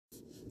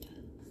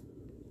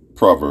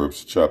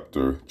Proverbs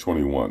chapter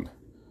 21.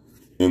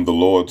 In the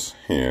Lord's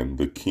hand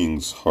the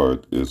king's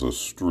heart is a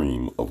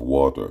stream of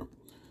water,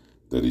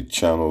 that he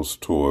channels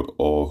toward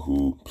all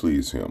who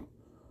please him.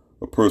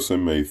 A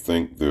person may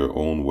think their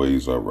own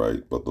ways are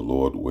right, but the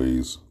Lord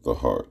weighs the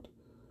heart.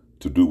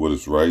 To do what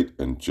is right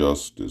and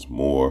just is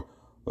more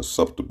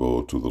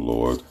acceptable to the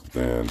Lord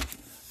than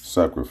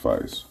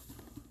sacrifice.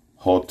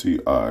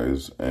 Haughty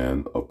eyes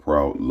and a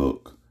proud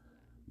look,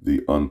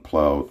 the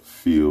unplowed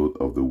field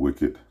of the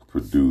wicked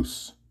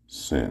produce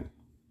sin.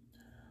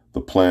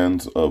 The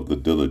plans of the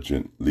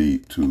diligent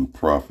lead to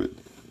profit,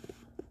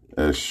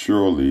 as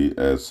surely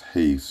as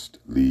haste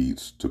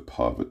leads to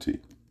poverty.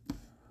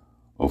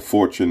 A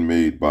fortune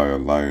made by a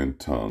lying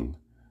tongue,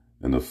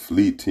 and a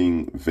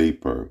fleeting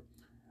vapor,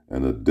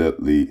 and a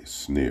deadly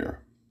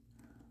snare.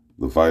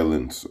 The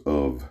violence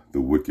of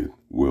the wicked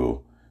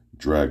will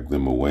drag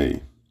them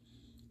away,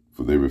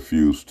 for they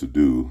refuse to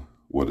do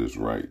what is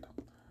right.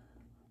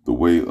 The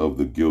way of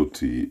the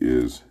guilty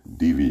is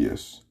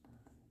devious,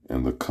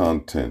 and the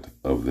content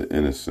of the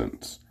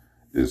innocents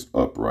is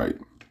upright.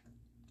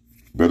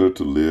 Better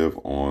to live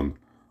on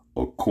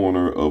a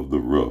corner of the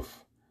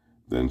roof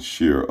than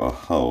share a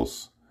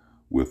house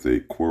with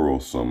a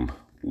quarrelsome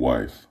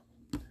wife.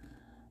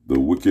 The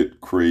wicked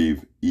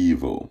crave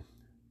evil,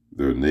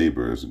 their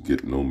neighbors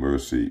get no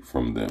mercy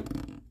from them.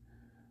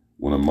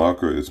 When a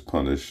mocker is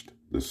punished,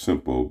 the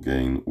simple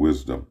gain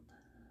wisdom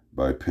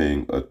by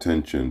paying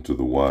attention to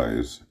the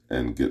wise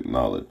and get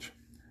knowledge.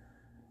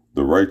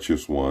 The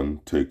righteous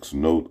one takes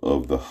note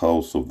of the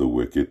house of the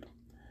wicked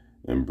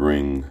and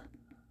bring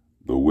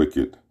the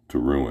wicked to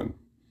ruin.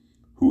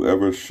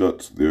 Whoever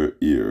shuts their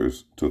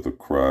ears to the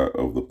cry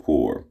of the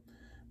poor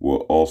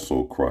will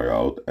also cry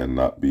out and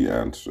not be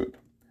answered.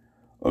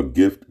 A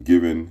gift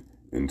given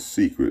in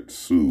secret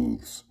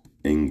soothes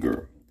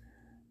anger,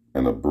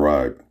 and a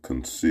bribe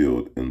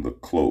concealed in the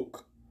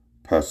cloak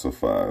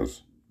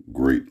pacifies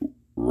great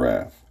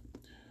wrath.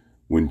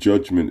 When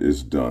judgment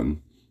is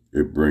done,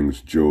 it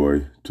brings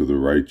joy to the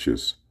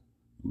righteous,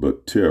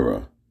 but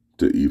terror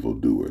to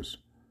evildoers.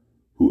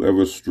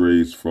 Whoever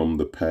strays from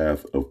the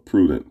path of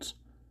prudence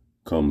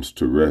comes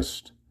to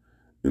rest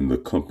in the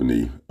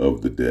company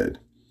of the dead.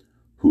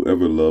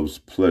 Whoever loves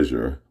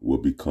pleasure will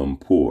become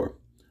poor.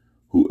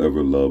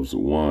 Whoever loves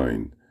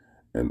wine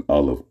and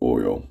olive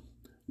oil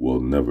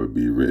will never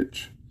be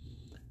rich.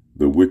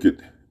 The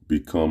wicked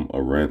become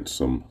a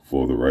ransom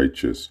for the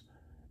righteous,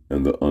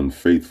 and the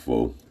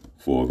unfaithful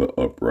for the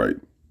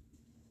upright.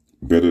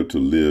 Better to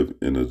live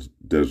in a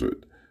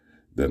desert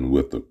than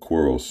with a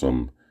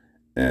quarrelsome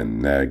and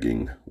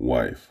nagging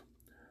wife.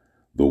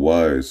 The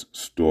wise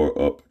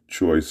store up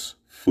choice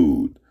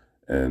food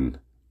and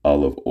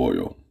olive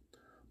oil,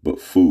 but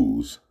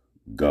fools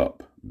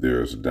gulp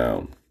theirs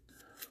down.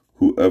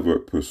 Whoever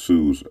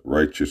pursues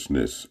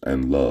righteousness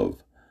and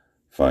love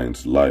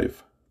finds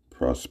life,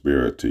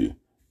 prosperity,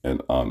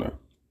 and honor.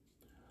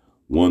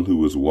 One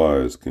who is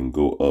wise can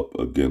go up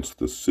against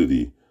the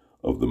city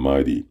of the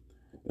mighty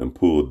and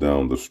pull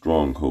down the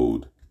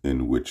stronghold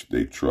in which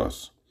they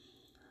trust.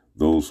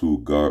 Those who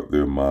guard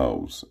their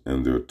mouths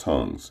and their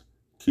tongues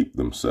keep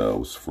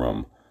themselves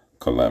from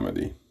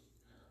calamity.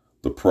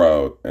 The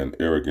proud and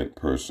arrogant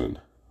person,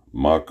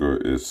 mocker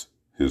is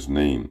his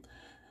name,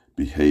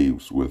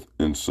 behaves with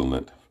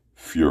insolent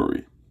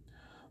fury.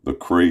 The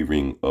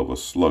craving of a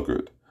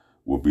sluggard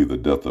will be the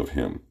death of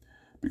him,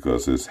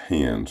 because his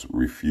hands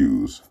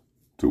refuse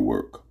to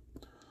work.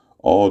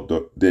 All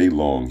day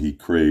long he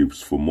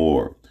craves for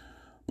more,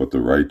 but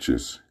the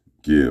righteous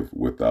give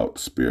without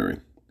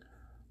sparing.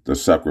 The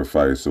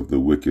sacrifice of the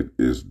wicked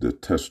is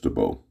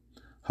detestable,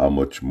 how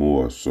much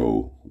more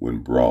so when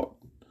brought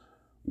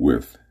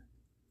with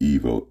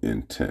evil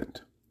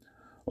intent.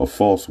 A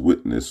false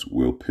witness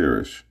will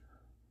perish,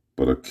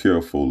 but a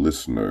careful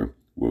listener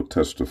will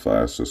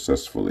testify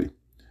successfully.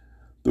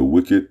 The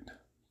wicked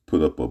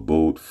put up a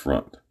bold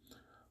front,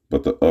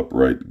 but the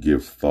upright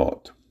give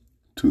thought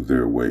to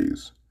their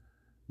ways.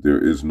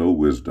 There is no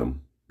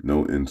wisdom,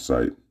 no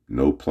insight,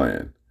 no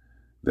plan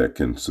that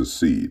can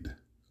succeed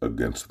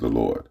against the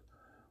Lord.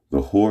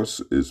 The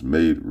horse is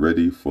made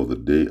ready for the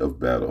day of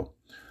battle,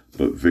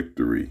 but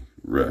victory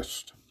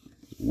rests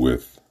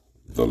with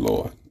the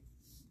Lord.